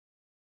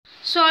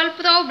Solve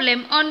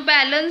problem on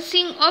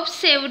balancing of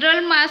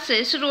several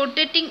masses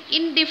rotating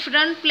in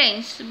different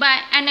planes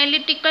by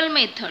analytical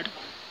method.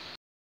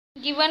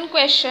 Given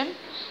question: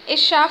 a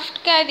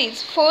shaft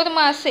carries four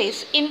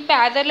masses in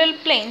parallel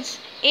planes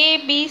A,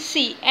 B,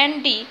 C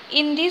and D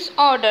in this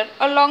order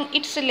along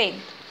its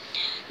length.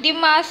 The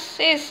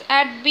masses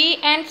at B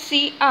and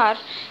C are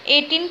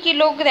 18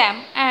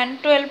 kg and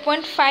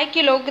 12.5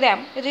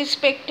 kg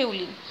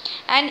respectively,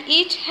 and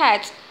each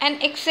has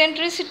an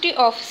eccentricity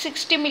of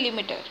 60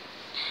 mm.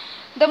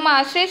 The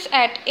masses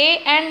at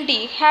A and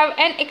D have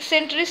an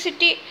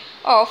eccentricity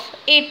of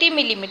 80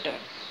 mm.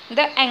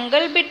 The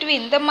angle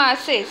between the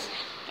masses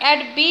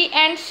at B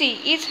and C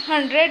is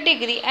 100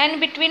 degree and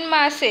between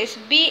masses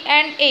B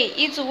and A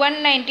is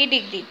 190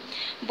 degree,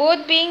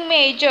 both being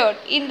measured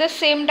in the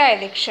same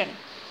direction.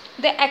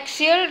 The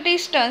axial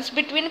distance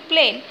between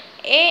plane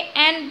A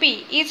and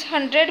B is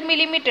 100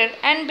 mm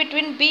and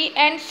between B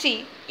and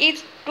C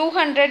is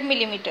 200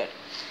 mm.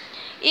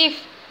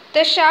 If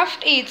the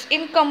shaft is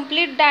in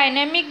complete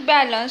dynamic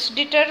balance,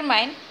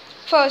 determine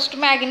first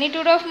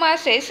magnitude of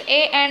masses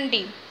A and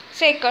D,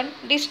 second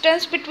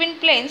distance between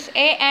planes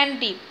A and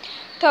D,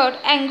 third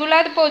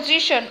angular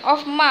position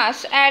of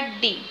mass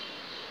at D.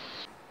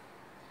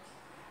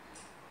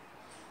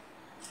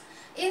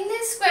 In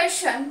this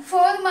question,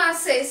 four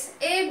masses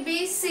A,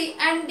 B, C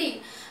and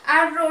D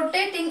are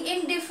rotating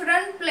in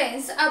different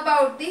planes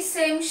about the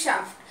same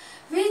shaft,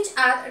 which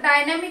are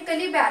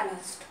dynamically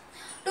balanced.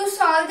 To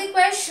solve the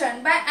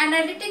question by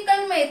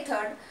analytical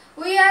method,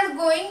 we are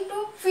going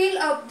to fill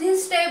up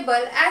this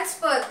table as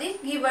per the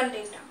given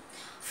data.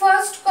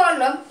 First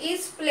column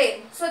is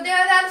plane. So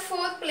there are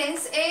four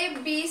planes A,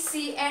 B,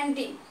 C and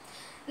D.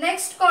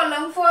 Next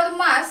column for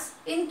mass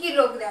in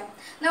kilogram.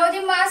 Now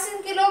the mass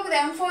in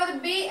kilogram for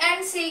B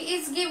and C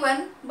is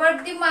given,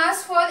 but the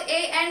mass for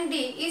A and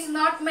D is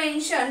not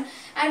mentioned,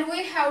 and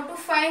we have to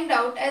find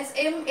out as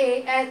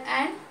MA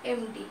and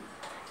MD.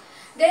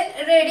 Then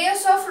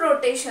radius of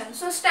rotation.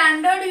 So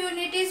standard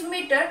unit is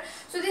meter.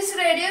 So this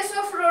radius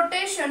of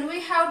rotation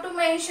we have to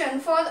mention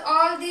for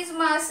all these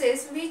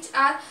masses which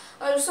are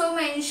also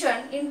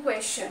mentioned in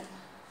question.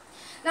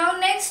 Now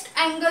next,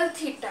 angle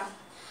theta.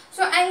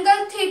 So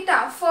angle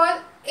theta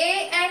for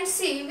A and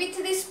C with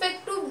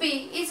respect to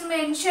B is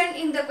mentioned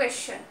in the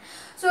question.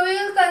 So we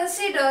will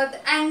consider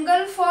the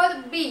angle for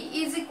B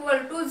is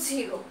equal to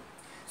 0.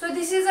 So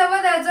this is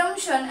our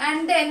assumption,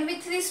 and then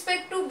with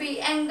respect to B,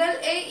 angle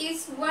A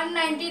is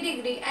 190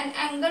 degree and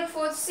angle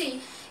for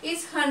C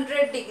is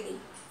 100 degree.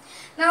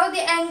 Now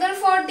the angle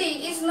for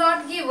D is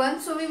not given,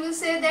 so we will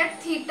say that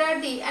theta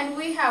D, and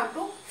we have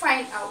to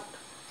find out.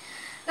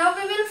 Now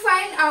we will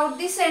find out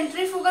the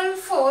centrifugal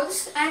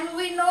force, and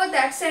we know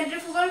that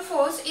centrifugal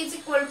force is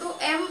equal to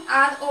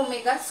mr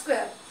omega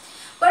square.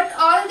 But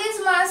all these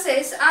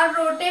masses are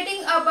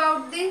rotating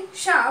about the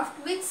shaft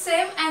with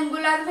same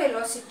angular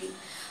velocity.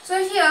 So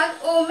here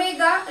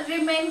omega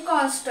remain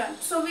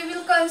constant. So we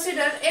will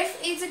consider F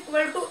is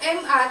equal to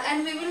mr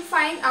and we will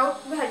find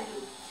out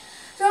value.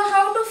 So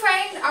how to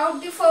find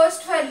out the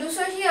first value?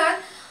 So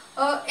here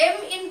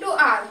m into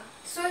r.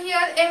 So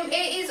here ma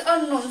is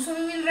unknown. So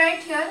we will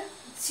write here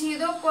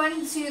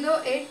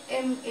 0.08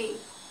 ma.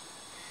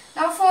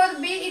 Now for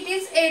B it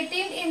is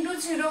 18 into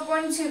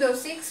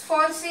 0.06.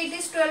 For C it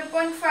is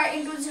 12.5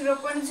 into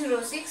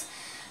 0.06.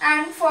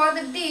 And for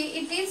the D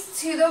it is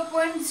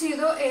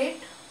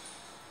 0.08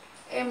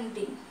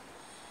 MD.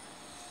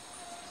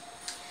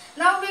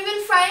 Now we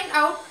will find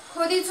out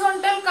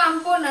horizontal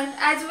component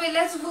as well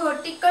as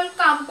vertical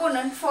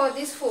component for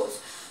this force.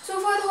 So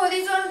for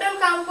horizontal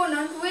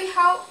component we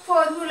have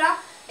formula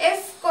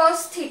F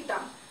cos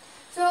theta.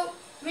 So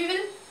we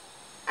will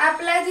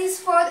apply this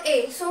for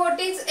A. So what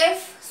is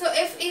F? So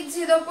F is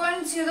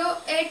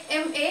 0.08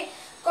 MA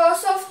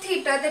cos of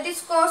theta, that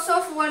is cos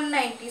of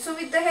 190. So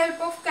with the help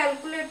of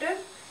calculator,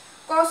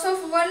 cos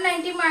of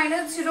 190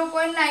 minus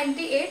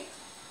 0.98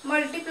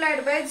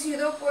 multiplied by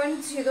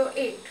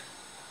 0.08,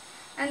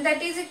 and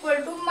that is equal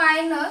to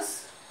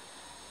minus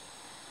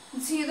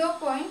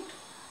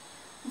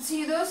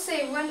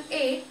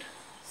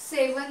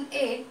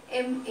 0.07878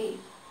 MA.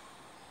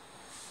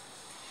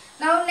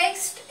 Now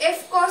next,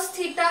 F cos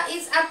theta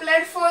is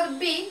applied for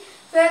B,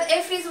 where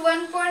F is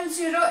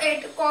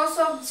 1.08 cos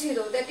of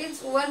 0, that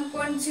is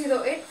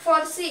 1.08.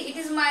 For C it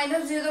is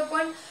minus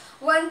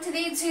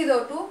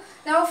 0.1302.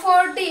 Now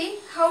for D,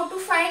 how to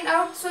find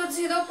out? So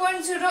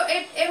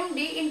 0.08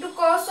 MD into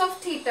cos of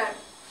theta.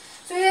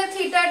 So here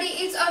theta D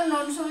is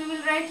unknown, so we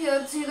will write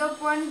here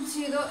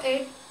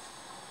 0.08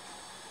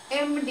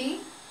 MD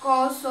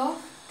cos of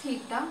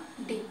theta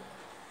D.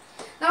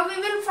 Now we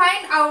will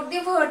find out the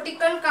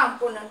vertical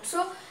component.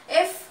 So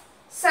F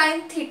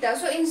sin theta.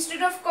 So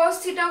instead of cos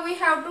theta we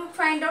have to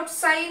find out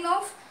sin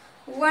of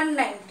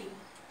 190.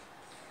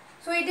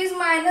 So it is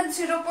minus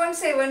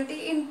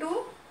 0.70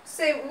 into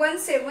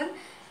 17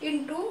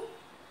 into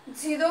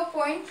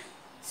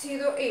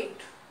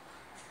 0.08,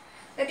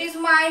 that is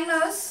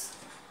minus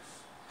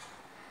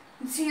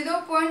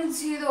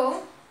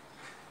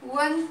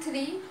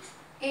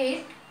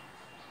 0.0138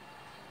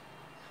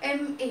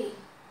 MA.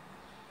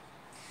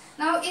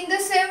 Now in the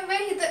same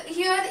way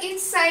here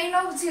is sine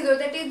of 0,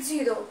 that is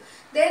 0.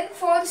 Then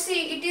for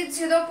C it is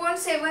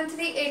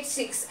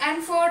 0.7386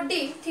 and for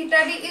D,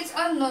 theta D is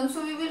unknown.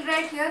 So we will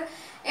write here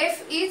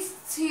F is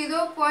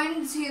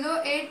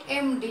 0.08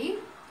 mD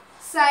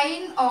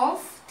sine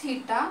of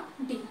theta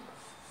D.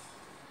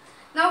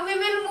 Now we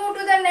will move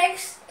to the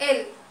next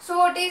L. So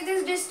what is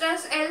this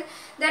distance L?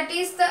 That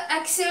is the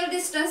axial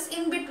distance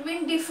in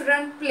between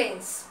different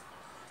planes.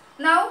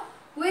 Now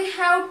we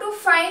have to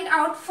find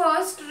out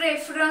first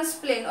reference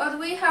plane, or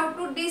we have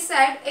to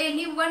decide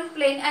any one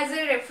plane as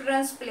a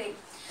reference plane.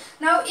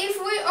 Now if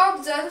we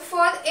observe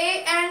for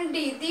A and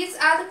D, these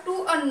are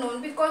two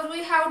unknown because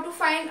we have to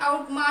find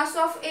out mass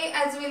of A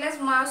as well as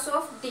mass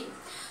of D.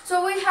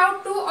 So we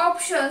have two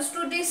options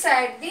to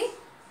decide the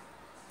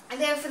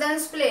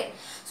reference plane.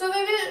 So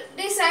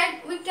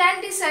we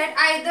can decide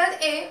either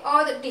A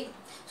or D.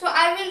 So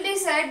I will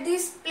decide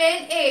this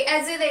plane A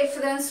as a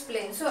reference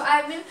plane. So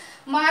I will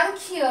mark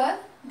here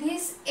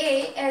this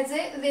A as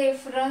a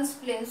reference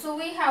plane. So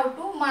we have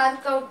to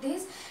mark out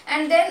this,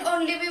 and then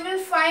only we will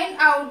find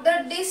out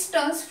the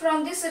distance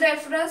from this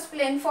reference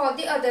plane for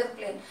the other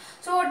plane.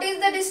 So what is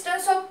the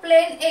distance of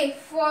plane A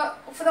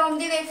from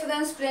the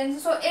reference plane?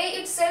 So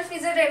A itself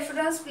is a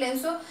reference plane.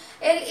 So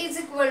L is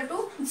equal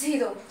to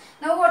 0.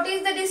 Now what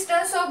is the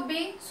distance of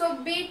B? So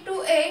B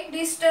to A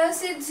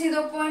distance is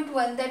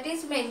 0.1, that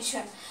is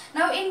mentioned.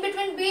 Now in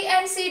between B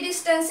and C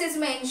distance is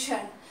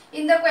mentioned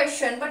in the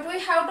question, but we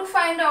have to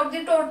find out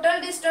the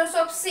total distance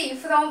of C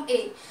from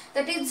A,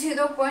 that is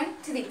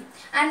 0.3.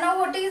 And now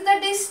what is the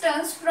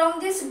distance from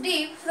this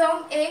D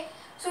from A?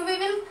 So we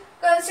will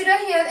consider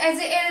here as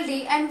a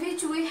LD, and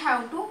which we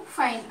have to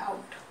find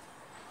out.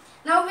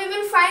 Now we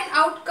will find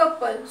out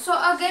couple. So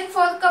again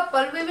for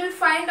couple we will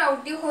find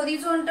out the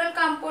horizontal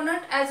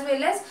component as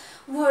well as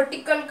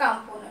vertical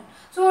component.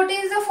 So what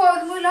is the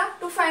formula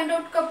to find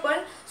out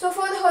couple? So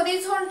for the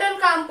horizontal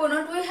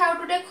component we have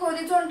to take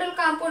horizontal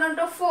component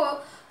of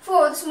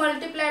force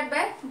multiplied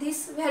by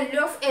this value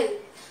of L.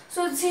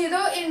 So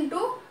 0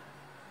 into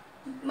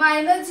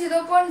minus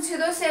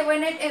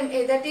 0.078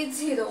 MA, that is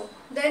 0.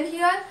 Then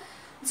here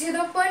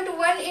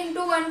 0.1 into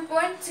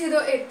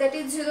 1.08, that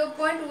is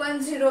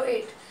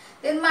 0.108.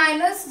 Then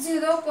minus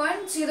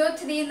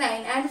 0.039,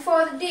 and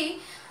for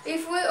D,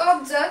 if we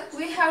observe,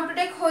 we have to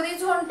take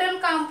horizontal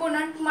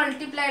component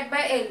multiplied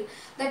by L,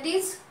 that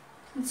is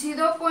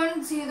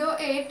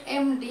 0.08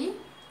 mD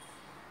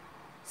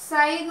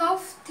sine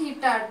of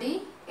theta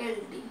D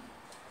LD.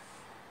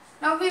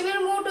 Now we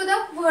will move to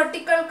the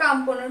vertical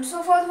component.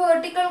 So for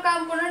vertical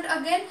component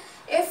again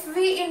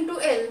FV into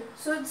L,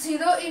 so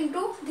 0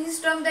 into this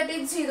term, that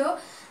is 0,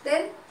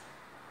 then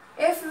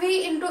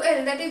FV into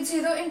L, that is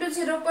 0 into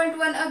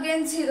 0.1,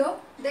 again 0,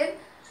 then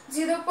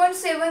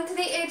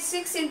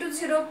 0.7386 into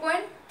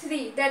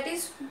 0.3, that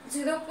is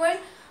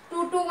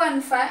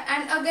 0.2215,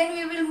 and again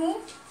we will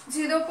move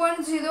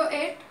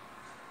 0.08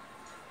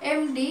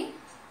 mD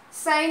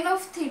sine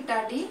of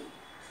theta D.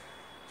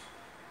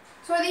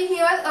 Sorry,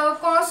 here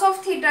cos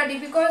of theta D,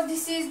 because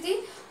this is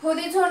the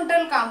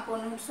horizontal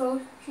component.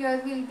 So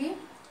here will be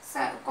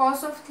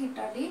cos of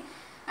theta D,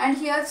 and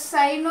here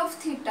sine of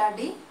theta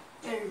D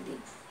LD.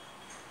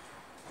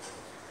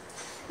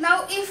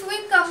 Now if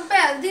we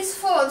compare this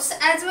force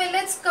as well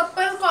as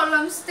couple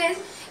columns, then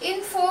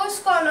in force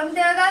column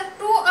there are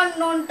two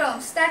unknown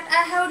terms that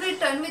I have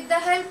written with the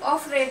help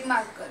of red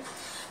marker.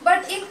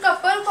 But in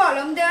couple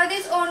column there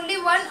is only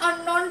one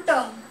unknown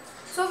term.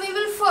 So we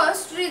will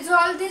first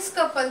resolve this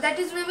couple, that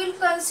is we will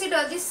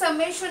consider the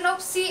summation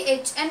of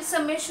CH and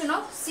summation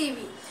of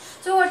CV.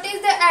 So what is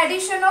the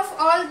addition of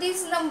all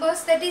these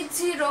numbers, that is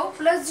 0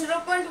 plus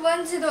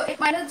 0.108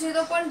 minus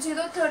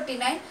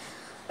 0.039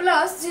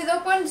 plus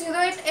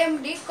 0.08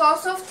 mD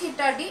cos of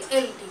theta D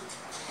LD.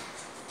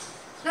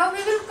 Now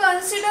we will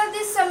consider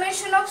this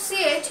summation of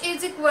CH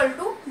is equal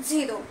to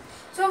 0.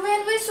 So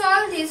when we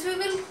solve this, we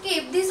will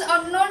keep this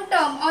unknown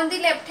term on the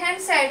left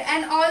hand side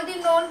and all the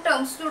known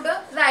terms to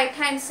the right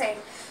hand side.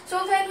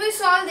 So when we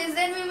solve this,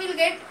 then we will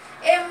get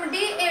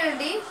MD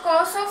LD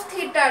cos of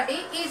theta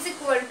D is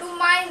equal to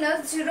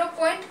minus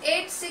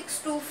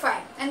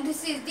 0.8625, and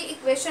this is the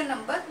equation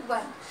number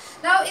 1.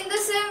 Now in the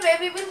same way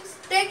we will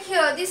take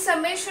here the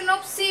summation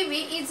of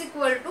CV is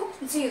equal to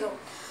 0.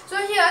 So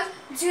here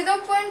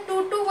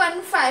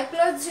 0.2215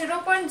 plus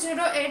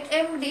 0.08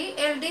 MD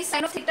LD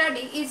sin of theta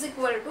D is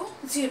equal to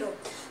 0.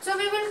 So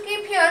we will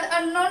keep here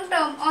unknown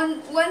term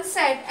on one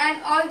side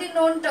and all the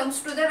known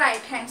terms to the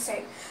right hand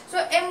side. So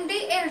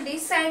MD LD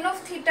sin of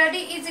theta D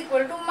is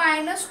equal to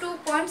minus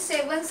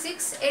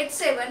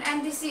 2.7687,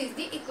 and this is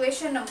the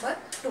equation number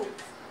 2.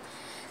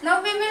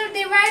 Now we will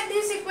divide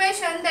this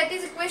equation, that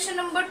is equation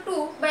number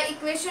 2, by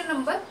equation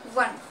number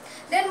 1.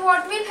 Then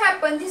what will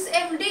happen, this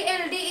MD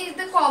LD is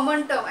the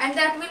common term and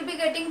that will be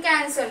getting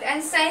cancelled,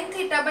 and sin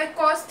theta by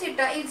cos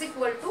theta is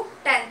equal to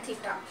tan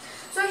theta.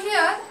 So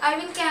here I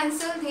will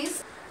cancel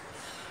this.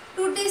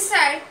 To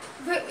decide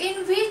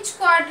in which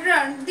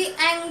quadrant the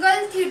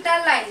angle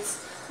theta lies,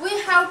 we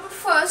have to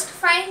first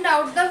find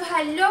out the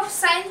value of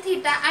sin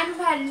theta and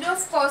value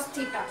of cos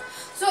theta.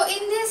 So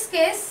in this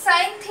case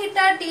sin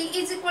theta d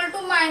is equal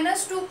to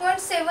minus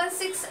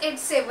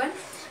 2.7687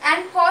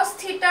 and cos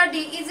theta d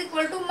is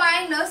equal to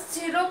minus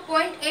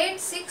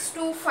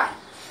 0.8625.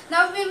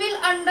 Now we will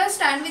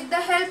understand with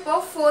the help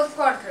of four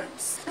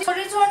quadrants. The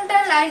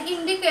horizontal line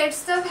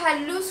indicates the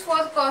values for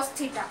cos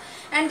theta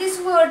and this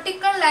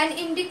vertical line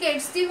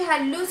indicates the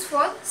values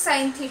for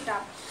sin theta.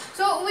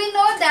 So we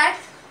know that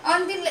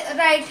on the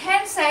right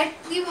hand side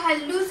the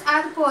values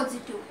are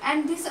positive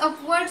and this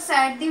upward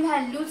side the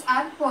values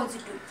are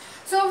positive.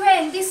 So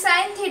when the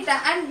sin theta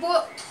and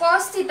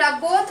cos theta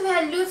both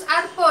values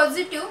are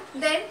positive,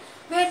 then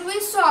when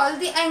we solve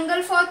the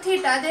angle for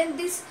theta, then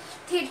this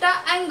theta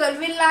angle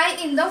will lie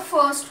in the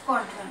first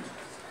quadrant.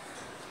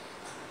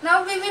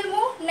 Now we will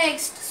move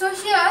next. So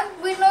here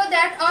we know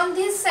that on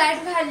this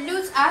side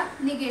values are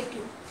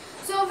negative.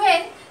 So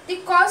when the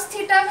cos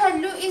theta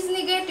value is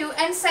negative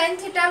and sin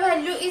theta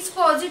value is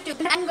positive,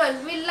 the angle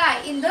will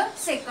lie in the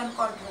second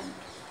quadrant.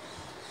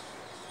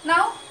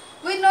 Now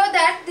we know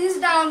that this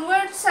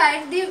downward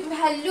side the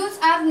values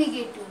are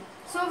negative.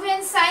 So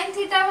when sin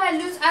theta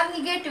values are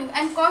negative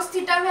and cos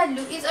theta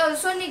value is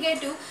also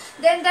negative,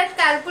 then that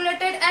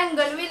calculated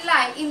angle will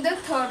lie in the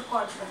third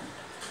quadrant.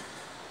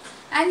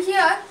 And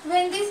here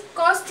when this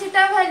cos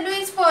theta value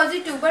is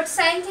positive but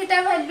sin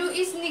theta value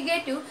is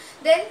negative,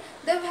 then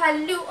the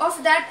value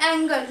of that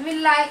angle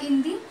will lie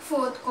in the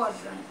fourth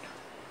quadrant.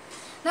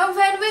 Now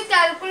when we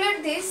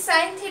calculate this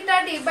sin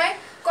theta d by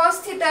cos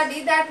theta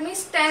d, that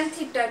means tan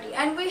theta d,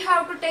 and we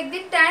have to take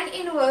the tan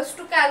inverse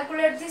to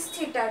calculate this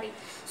theta d.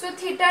 So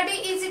theta d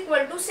is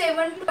equal to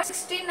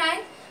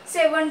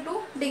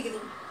 7.6972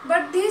 degree.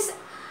 But this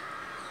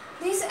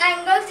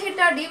angle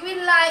theta d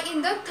will lie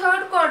in the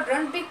third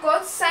quadrant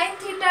because sin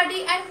theta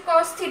d and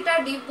cos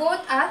theta d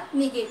both are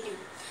negative.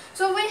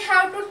 So we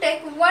have to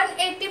take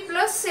 180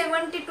 plus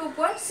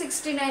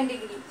 72.69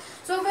 degree.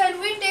 So when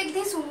we take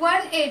this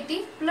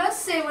 180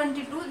 plus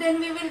 72, then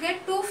we will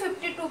get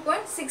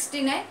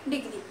 252.69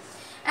 degree.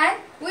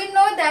 And we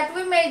know that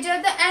we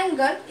measure the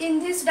angle in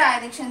this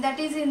direction, that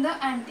is in the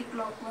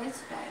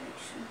anti-clockwise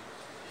direction.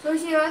 So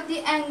here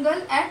the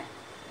angle at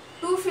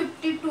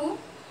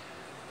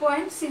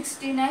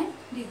 252.69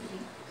 degree.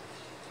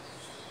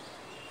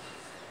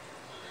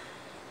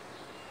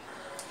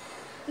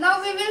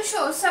 Now we will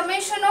show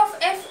summation of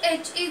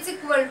FH is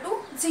equal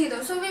to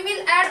 0. So we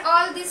will add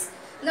all these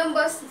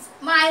numbers: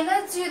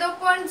 minus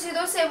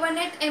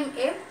 0.078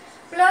 MA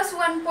plus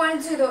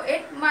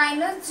 1.08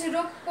 minus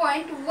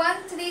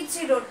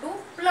 0.1302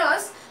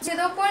 plus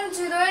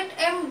 0.08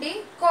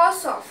 MD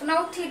cos of,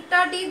 now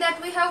theta d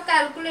that we have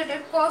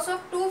calculated, cos of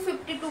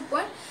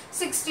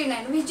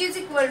 252.69, which is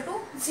equal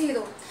to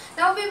 0.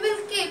 Now we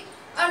will keep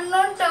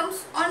unknown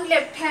terms on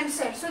left hand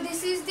side. So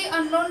this is the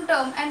unknown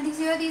term and this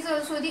here is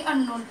also the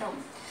unknown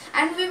term,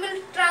 and we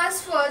will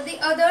transfer the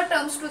other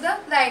terms to the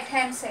right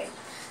hand side.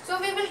 So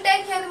we will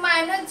take here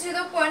minus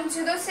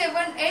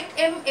 0.078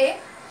 MA.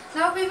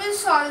 Now we will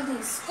solve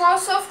this.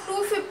 Cos of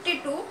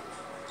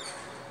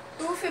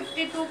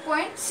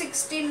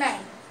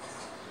 252.69.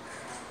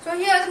 So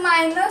here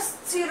minus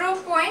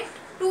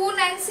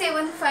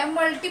 0.2975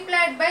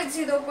 multiplied by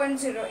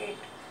 0.08.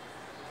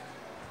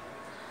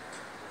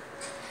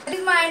 It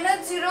is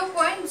minus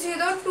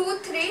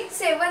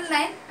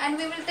 0.02379 and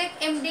we will take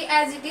MD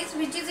as it is,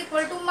 which is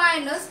equal to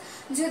minus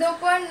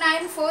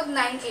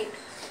 0.9498.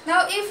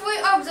 Now if we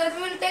observe,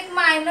 we will take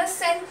minus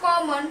sign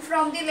common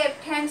from the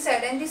left hand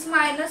side and this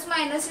minus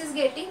is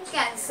getting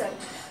cancelled.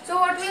 So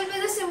what will be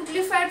the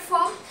simplified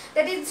form?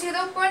 That is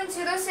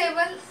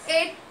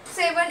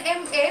 0.0787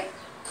 MA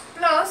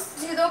plus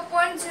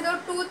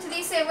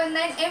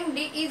 0.02379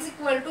 MD is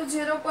equal to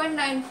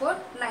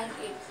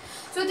 0.9498.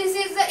 So this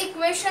is the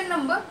equation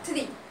number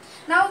 3.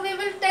 Now we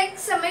will take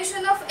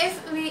summation of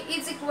FV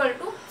is equal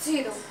to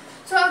 0.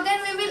 So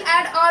again we will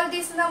add all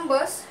these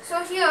numbers.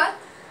 So here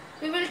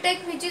we will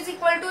take which is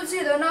equal to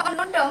 0. Now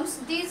unknown terms,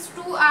 these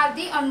two are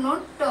the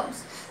unknown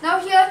terms. Now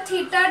here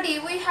theta d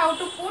we have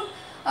to put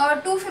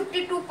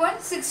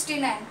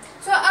 252.69.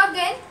 So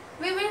again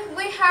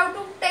we have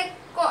to take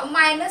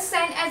minus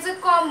sign as a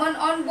common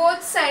on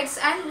both sides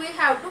and we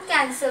have to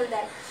cancel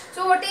that.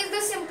 So what is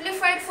the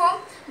simplified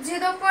form?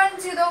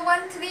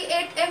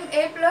 0.0138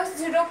 MA plus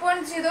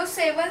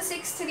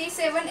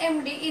 0.07637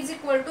 MD is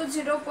equal to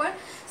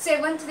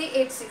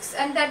 0.7386,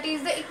 and that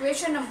is the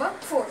equation number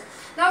 4.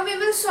 Now we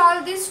will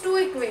solve these two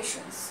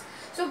equations.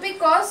 So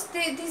because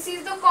this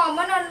is the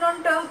common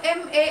unknown term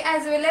MA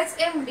as well as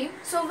MD,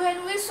 so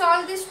when we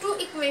solve these two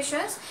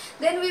equations,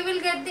 then we will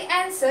get the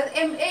answer.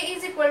 MA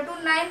is equal to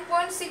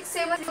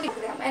 9.67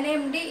 kg and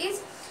MD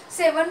is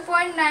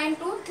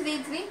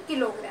 7.9233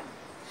 kg.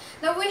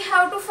 Now we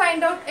have to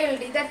find out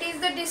LD, that is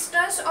the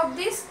distance of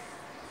this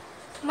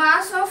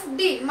mass of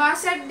D,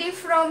 mass at D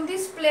from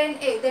this plane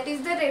A, that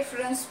is the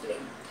reference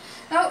plane.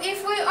 Now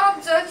if we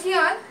observe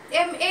here,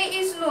 MA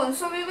is known,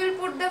 so we will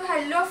put the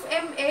value of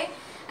MA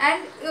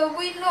and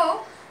we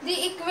know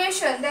the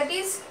equation, that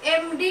is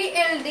MD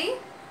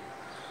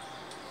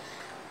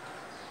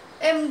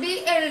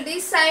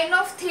LD sine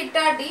of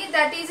theta D,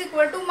 that is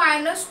equal to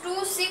minus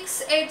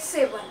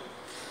 2687.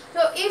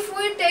 So if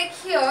we take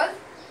here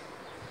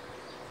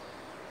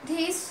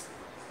this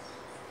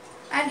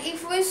and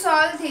if we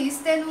solve this,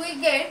 then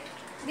we get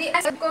the,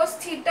 because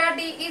theta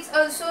d is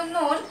also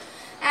known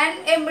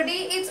and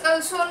md is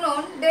also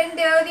known, then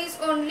there is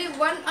only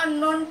one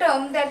unknown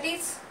term, that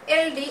is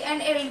LD,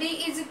 and LD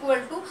is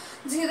equal to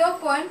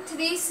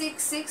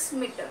 0.366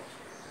 meter.